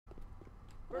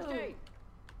First aid.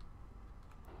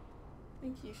 I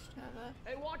think you should have that.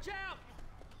 Hey, watch out!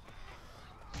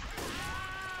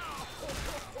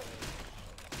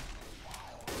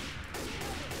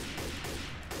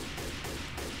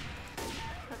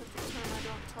 Half of the time I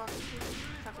don't talk to,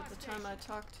 half of the time I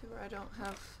talk to her, I don't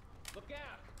have Look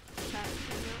out! chat,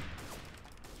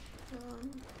 you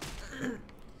know?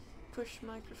 Push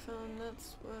microphone,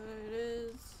 that's what it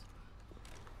is.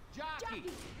 Jockey!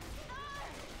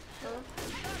 Oh.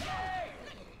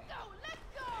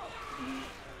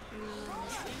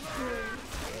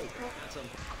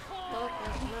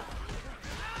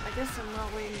 I guess I'm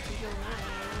not waiting to heal now.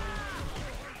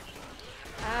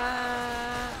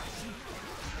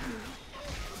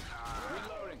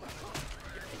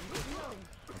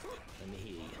 Let me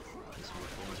hear you. This is what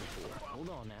things are for. Hold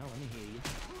on now, let me hear you.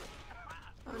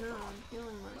 Oh no, I'm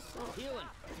healing myself. Healing!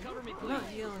 Cover me, I'm please! not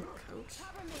healing, coach.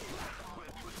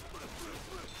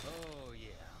 Oh, yeah.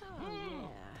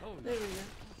 Oh, There we go.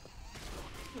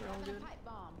 We're all good.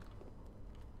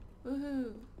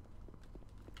 Woohoo!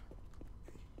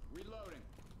 Reloading.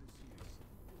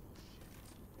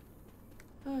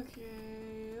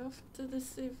 Okay, off to the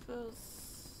safe house.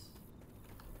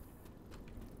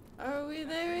 Are we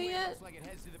there yet? Looks like it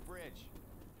heads to the bridge.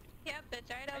 Yep, it's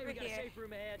right Hey, over we got a here. safe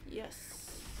room ahead.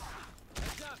 Yes.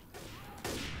 Heads up.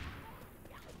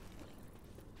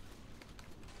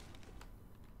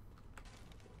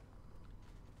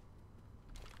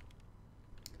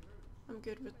 I'm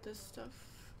good with this stuff.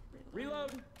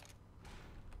 Reload.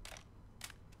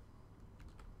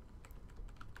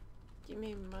 Give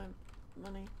me my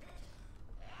money.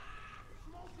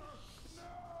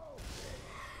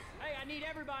 Hey, I need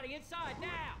everybody inside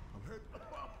now.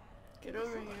 Get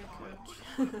over here,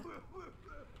 coach.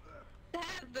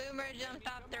 That boomer jumped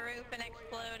off the roof and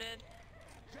exploded.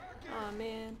 Aw,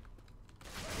 man.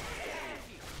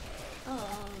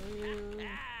 Oh, you.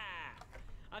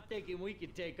 I'm thinking we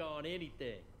can take on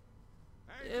anything.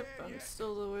 Yep, I'm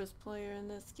still the worst player in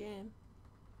this game.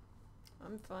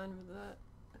 I'm fine with that.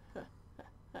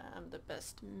 I'm the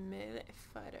best melee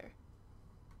fighter.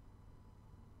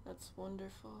 That's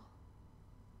wonderful.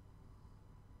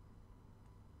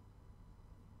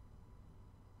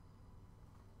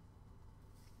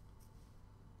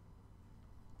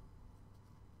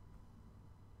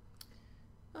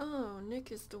 Oh,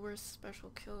 Nick is the worst special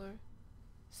killer.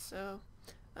 So,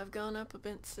 I've gone up a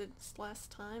bit since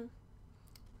last time.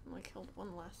 I only killed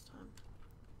one last time.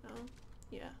 No?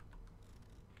 Yeah.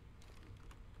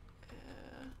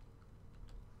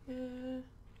 Yeah.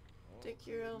 Take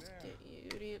your else, you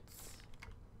idiots.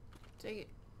 Take it.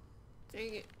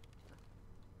 Take it.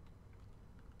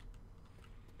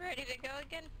 Ready to go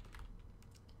again?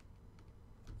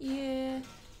 Yeah.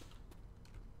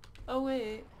 Oh,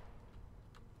 wait.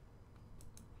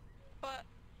 What?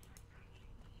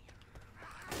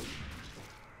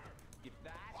 If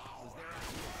that was their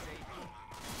actual safety.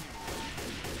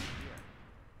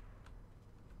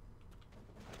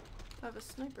 I have a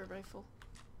sniper rifle.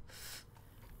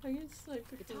 I get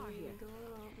sniper Guitar for you. here. Go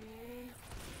out, man.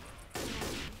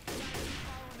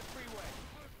 Following the freeway.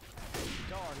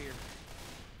 Guitar here.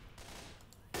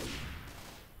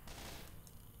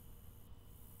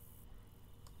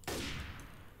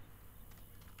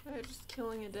 Alright, just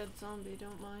killing a dead zombie,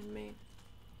 don't mind me.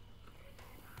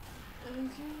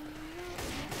 Okay.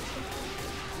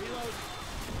 Reload.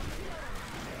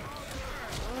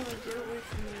 Oh, get away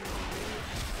from me.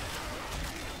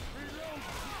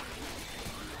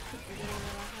 Keep forgetting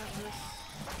that I have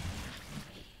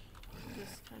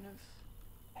this kind of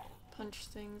punch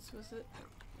things with it.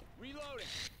 Reloading.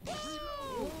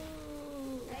 Ooh.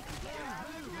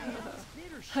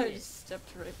 I just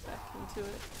stepped right back into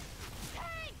it.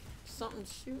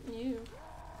 Something's shooting you.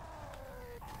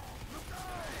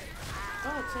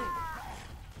 Oh, tank.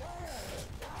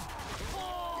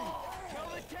 Kill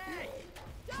the tank.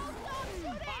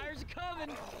 Fire's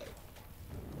coming.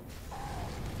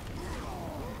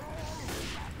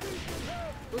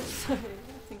 Oops, I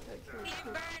think I killed You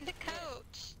her. burned the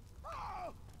coach.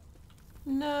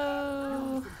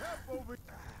 No.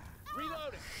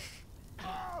 Reloading.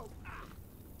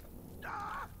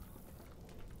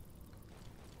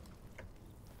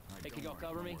 Hey, can y'all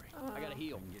cover me? I gotta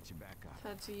heal.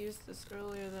 Had to use this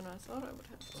earlier than I thought I would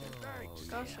have to. Oh,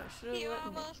 Gosh, yeah. I should have You let Nick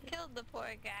almost hit. killed the poor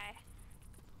guy.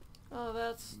 Oh,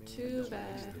 that's too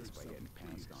bad. By getting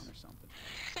pounced on or something.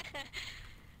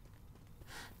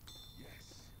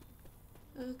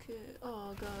 Okay.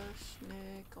 Oh gosh,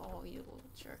 Nick. Oh, you little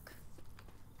jerk.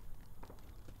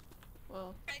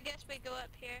 Well, I guess we go up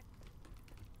here.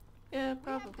 yeah,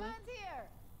 probably.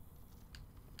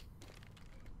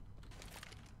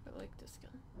 I like like this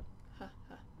gun. Ha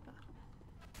ha ha.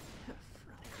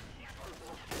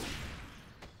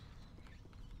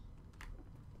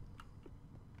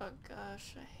 Oh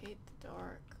gosh, I hate the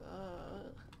dark.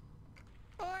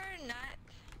 Or not.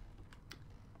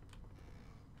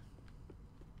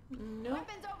 Nope.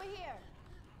 Weapons over here.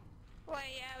 Well,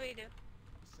 yeah, we do.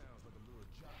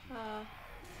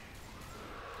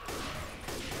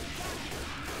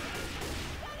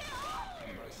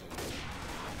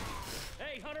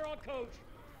 Hey, Hunter on coach.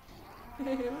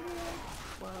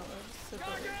 Wow, that's so bad.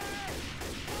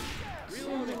 2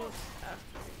 minutes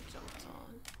after we jumped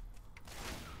on.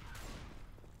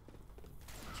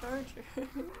 Charger.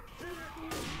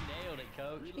 Nailed it,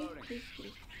 coach.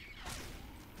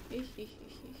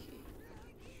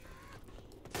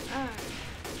 Ah.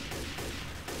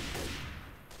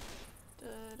 Da,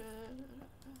 da, da,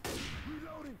 da.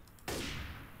 Reloading.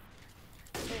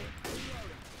 Hey.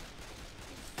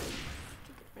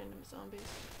 Stupid random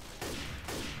zombies.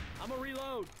 I'm a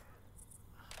reload.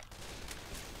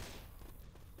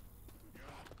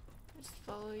 Just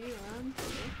follow you around.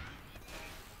 Okay.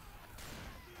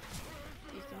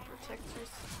 You can protect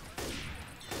yourself.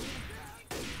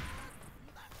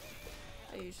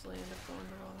 I usually end up going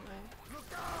the wrong way.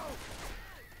 Look out!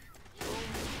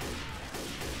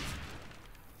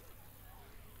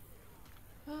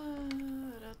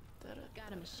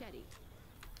 Got a machete.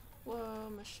 Whoa,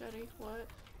 machete, what?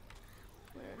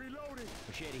 Where? Reloading.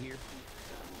 Machete here.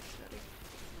 Got a machete.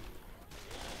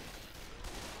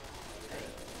 Hey,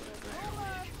 whatever.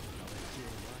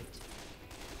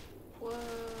 Whoa.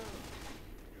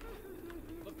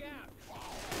 Look out.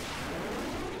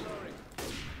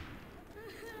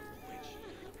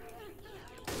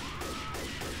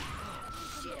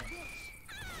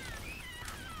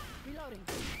 Reloading. Reloading.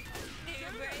 You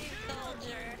brave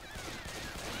soldier.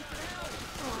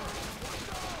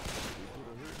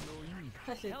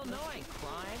 Hell no, I ain't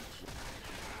crying.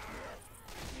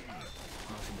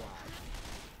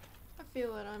 I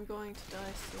feel that I'm going to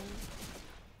die soon.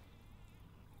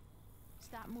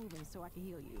 Stop moving so I can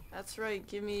heal you. That's right,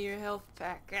 give me your health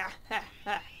pack. Ah, ha,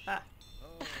 ha, ha.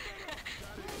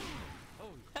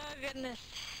 Oh goodness.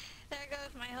 There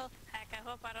goes my health pack. I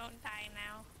hope I don't die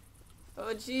now.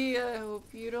 Oh gee, I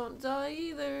hope you don't die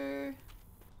either.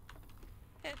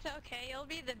 It's okay. You'll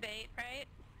be the bait, right?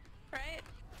 Right?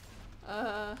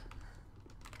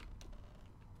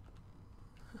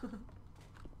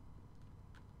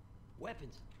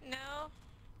 Weapons. No?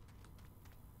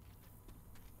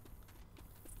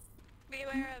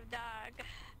 Beware of dog.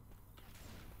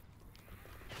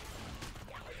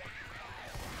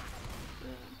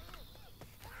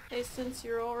 Hey, since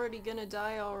you're already gonna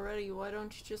die already, why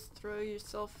don't you just throw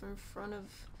yourself in front of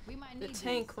We might the need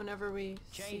tank these. whenever we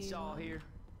see Chainsaw one? here.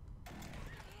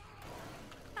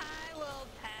 I will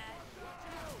pass.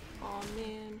 Aw,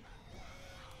 man.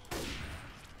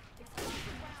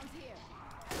 Explosive rounds here.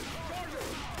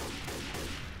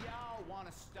 Y'all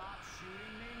wanna stop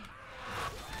shooting me?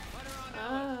 Hunter on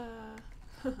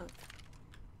Ellen.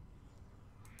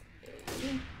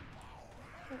 Hey,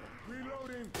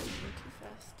 Reloading. went too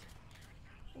fast.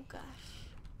 Oh gosh.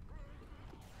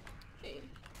 Hey,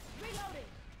 Reloading.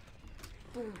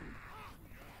 boom.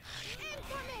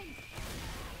 Incoming.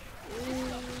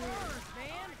 Reloading.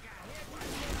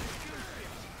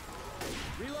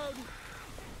 Reloading.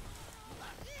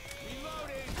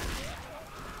 Reloading.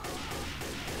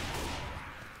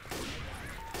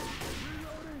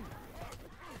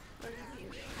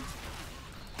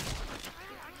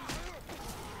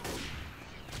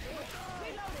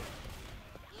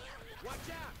 Watch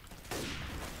out.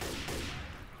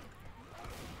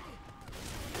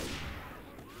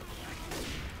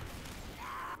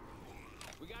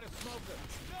 We got a smoker.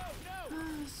 No, no.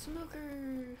 Ah, smoker.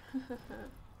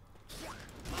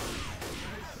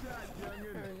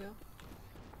 There we go.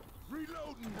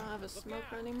 Reloading. I don't have a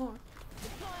smoker anymore.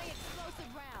 Deploying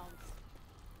explosive rounds.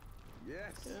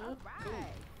 Yes. Yep.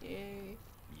 Right. Yay.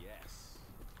 Yes.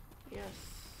 Yes.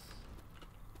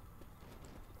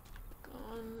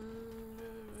 Gone.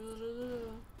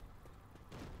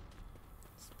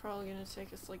 It's probably gonna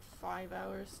take us like 5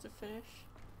 hours to finish.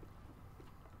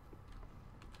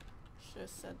 Should have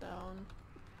said that on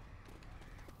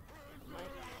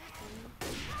mic thing,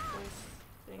 voice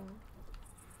thing,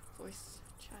 voice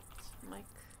chat mic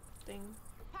thing.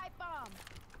 Pipe bomb.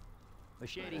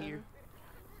 Machete here.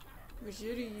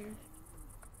 Machete you.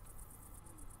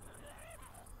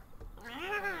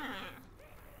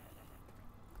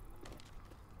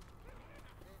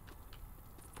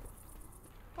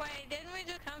 Wait, didn't we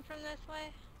just come from this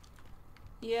way?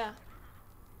 Yeah.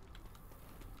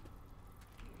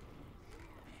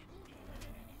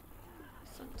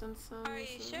 collecting some. Are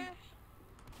you so- sure?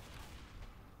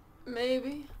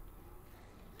 Maybe.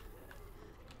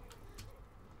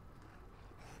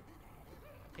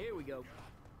 Here we go.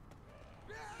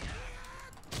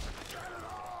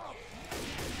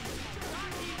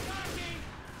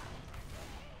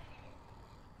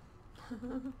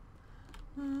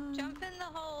 Jump in the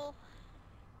hole.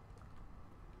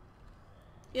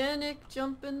 Yeah, Nick,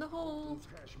 jump in the hole. Those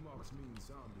hash marks mean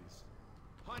zombies.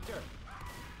 Hunter!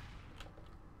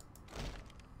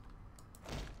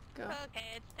 Go. Okay,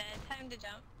 it's dead. Time to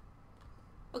jump.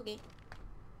 Okay.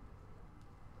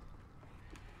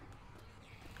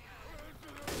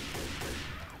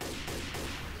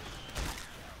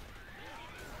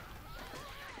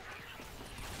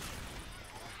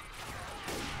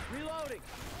 Reloading.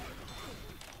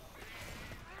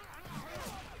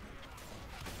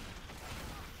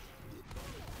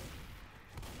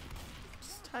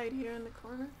 Just hide here in the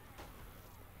corner.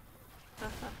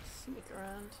 Haha, sneak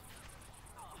around.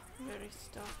 Very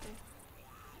stealthy.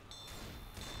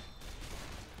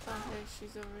 Oh, hey,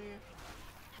 she's over here.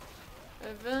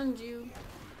 Avenge you.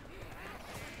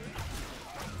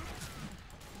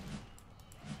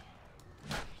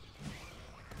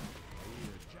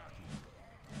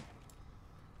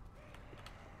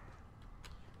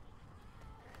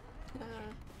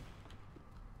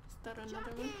 Is that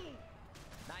another one?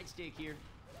 Nightstick here.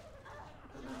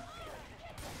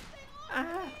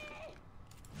 Ah!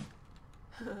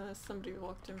 Somebody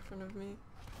walked in front of me.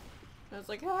 I was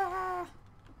like, ah!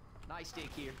 Nightstick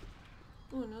here.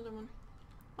 Ooh, another one.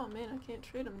 Oh man, I can't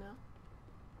trade him now.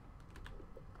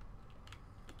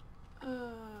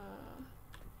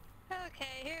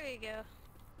 Okay, here we go.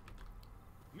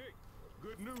 Nick,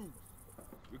 good news.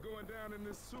 We're going down in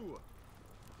this sewer.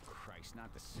 Christ,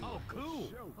 not the sewer. Oh, cool!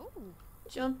 Show.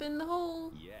 Jump in the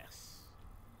hole. Yes.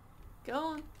 Go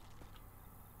on.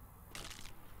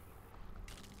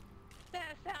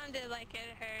 That sounded like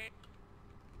it hurt.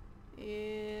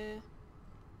 Yeah.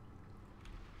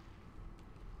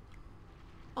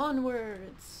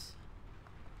 Onwards.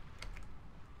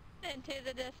 Into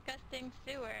the disgusting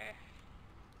sewer.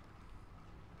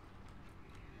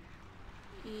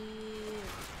 Yeah.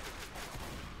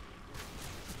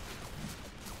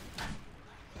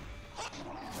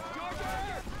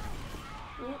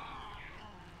 Oh,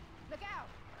 Look out!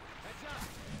 Heads up!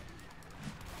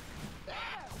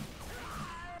 That's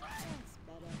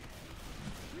better.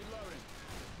 Reloading.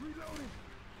 Reloading.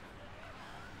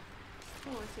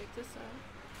 oh, I take this out.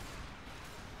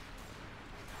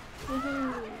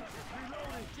 Woohoo!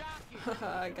 Jockey!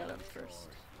 I got up first.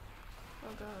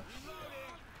 Oh gosh.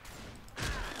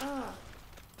 Ah.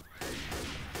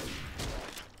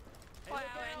 Wow,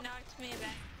 it knocked me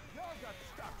back. Y'all got to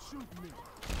stop shooting me.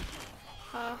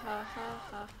 Ha ha ha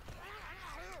ha.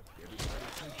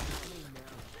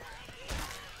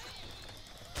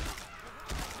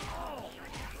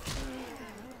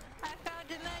 I found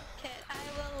a med kit. I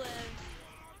will live.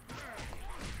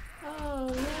 Oh,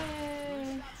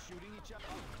 yay! Shooting each other.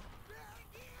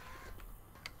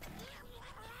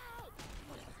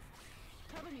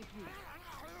 Cover me, please.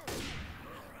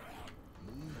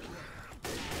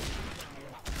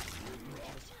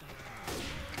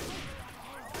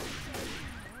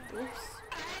 Oops.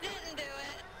 I didn't do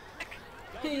it.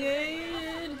 He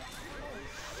did.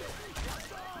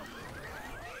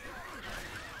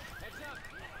 Heads up!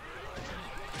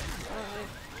 Alright.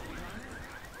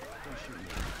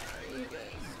 You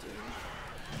guys do.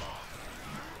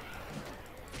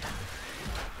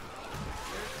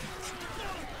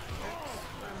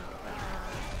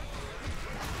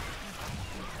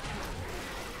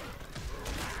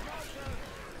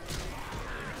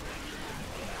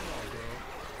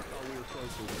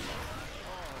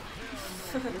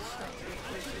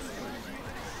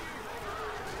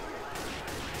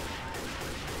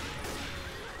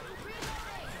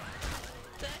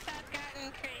 This has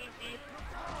gotten crazy.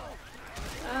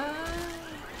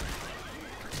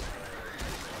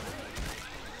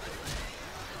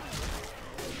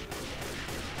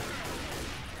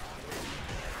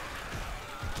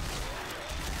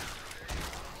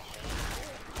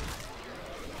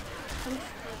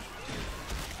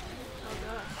 Oh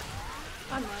gosh.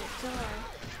 I might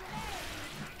die.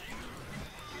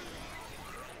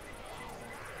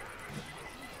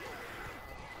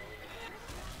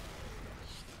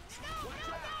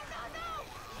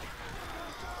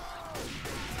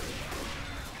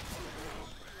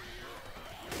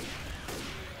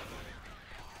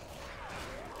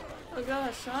 Oh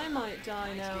gosh, I might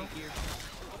die now. Nightstick here.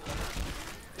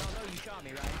 Y'all know you shot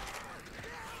me, right?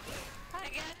 I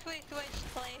guess we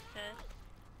switched places.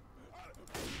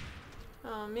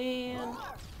 Oh man.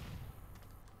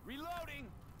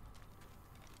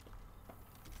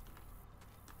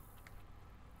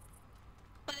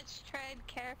 Ride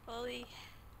carefully.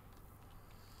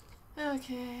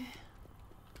 Okay.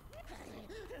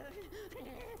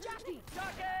 Jockey!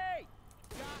 Jockey!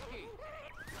 Jockey!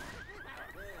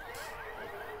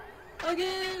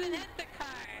 Again! Hit the car.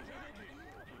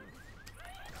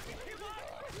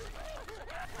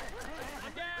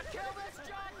 I'm down! Kill this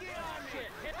jockey on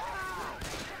shit! Hit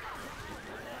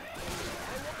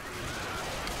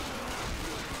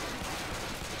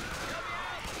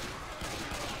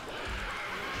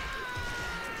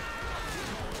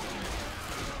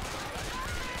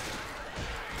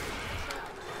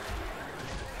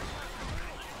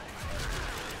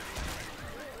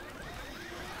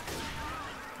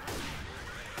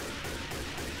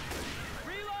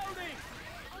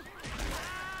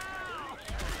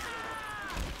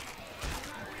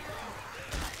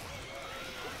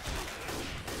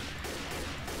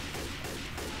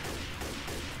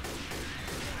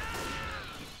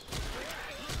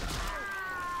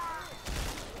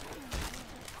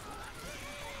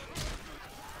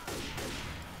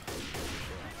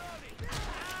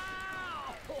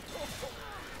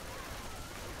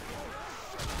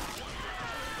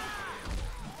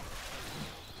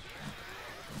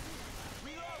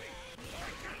Reloading!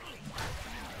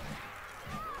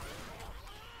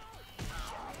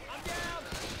 I'm down!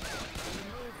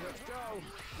 Move, let's go!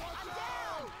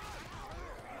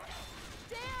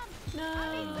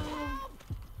 No!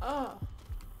 Oh.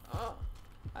 Oh.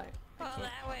 I Well, can't,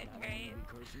 that went great. Maybe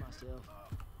curse myself.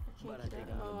 I but I can't think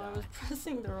get I'm out. Oh, gonna I was die.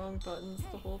 pressing the wrong buttons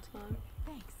the whole time.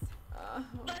 Thanks.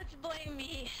 Let's blame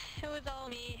me. It was all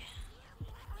me.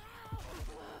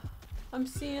 I'm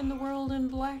seeing the world in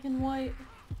black and white.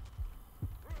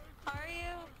 Are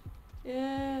you?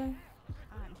 Yeah.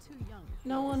 I'm too young.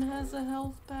 No one has a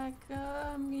health pack.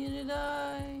 I'm gonna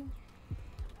die.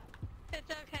 It's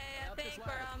okay. I think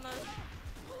we're almost.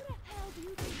 Who the hell do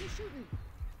you think you're shooting?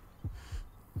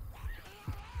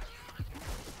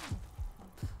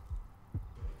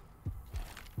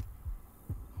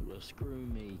 Well, screw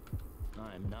me.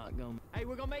 I am not gonna. Hey,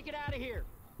 we're gonna make it out of here!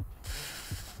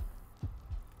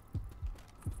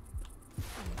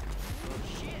 Oh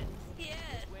shit!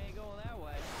 Yes. We ain't going that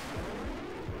way.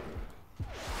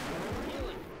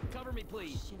 Healing! Cover me,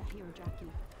 please! Shit, I hear a jockey.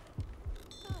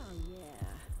 Oh,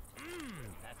 yeah.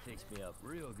 That fixed me up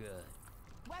real good.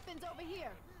 Weapons over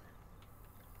here.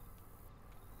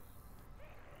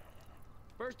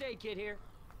 First aid kit here.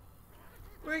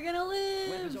 We're gonna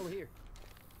Weapons live. over here.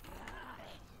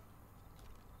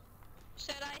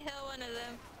 Should I heal one of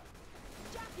them?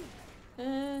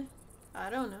 Jockey! I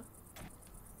don't know.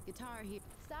 Guitar here.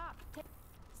 Stop.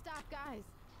 Stop, guys.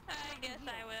 I guess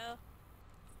I will.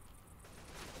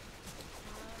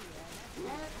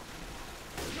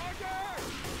 Charger!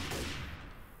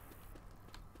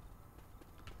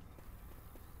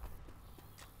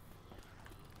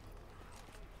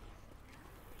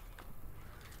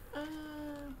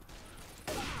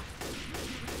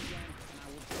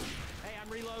 Hey, I'm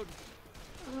reloading.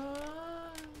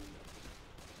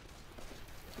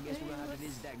 I guess we're gonna have to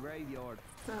visit that graveyard.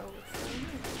 Oh, what's down here?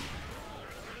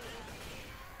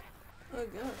 Oh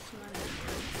gosh, my neck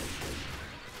hurts.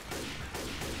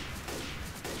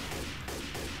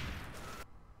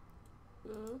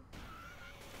 Ooh.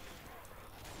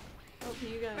 Hope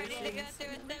you guys Ready to didn't go see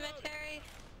through a that. cemetery?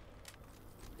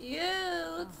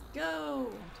 Yeah, let's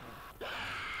go.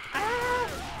 Ah!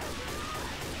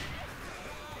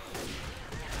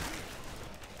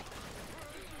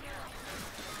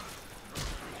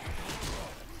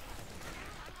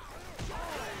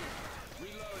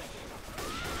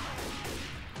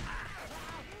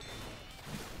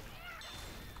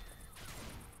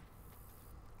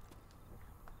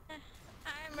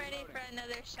 I'm ready for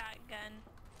another shotgun.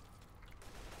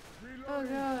 Oh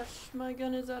gosh, my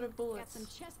gun is out of Got bullets. some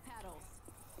chest paddles.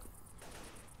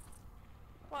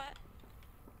 What?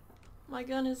 My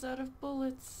gun is out of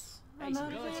bullets. Hey, I'm some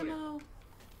out of guns here. ammo.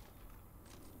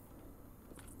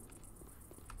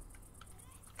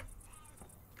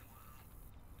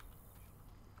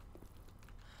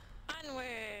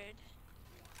 Onward.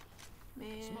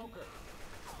 Man, Smoker.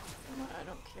 I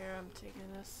don't care. I'm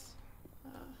taking this.